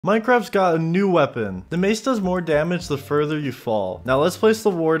Minecraft's got a new weapon. The mace does more damage the further you fall. Now let's place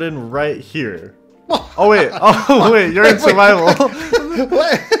the warden right here. Oh wait, you're in survival.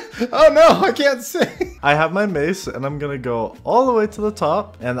 What? Oh no, I can't see. I have my mace and I'm gonna go all the way to the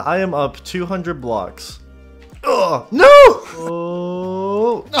top and I am up 200 blocks. Ugh, no!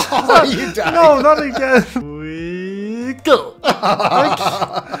 Oh, Oh, you died. No, not again. We go.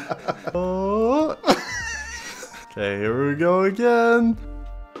 Oh. Okay, here we go again.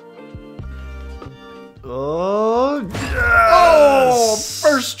 Oh, yes! Oh,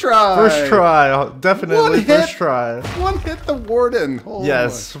 first try. First try, definitely first try. One hit the warden. Oh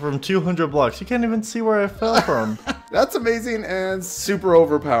Yes, from 200 blocks. You can't even see where I fell from. That's amazing and super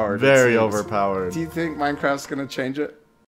overpowered. Very overpowered. Do you think Minecraft's gonna change it?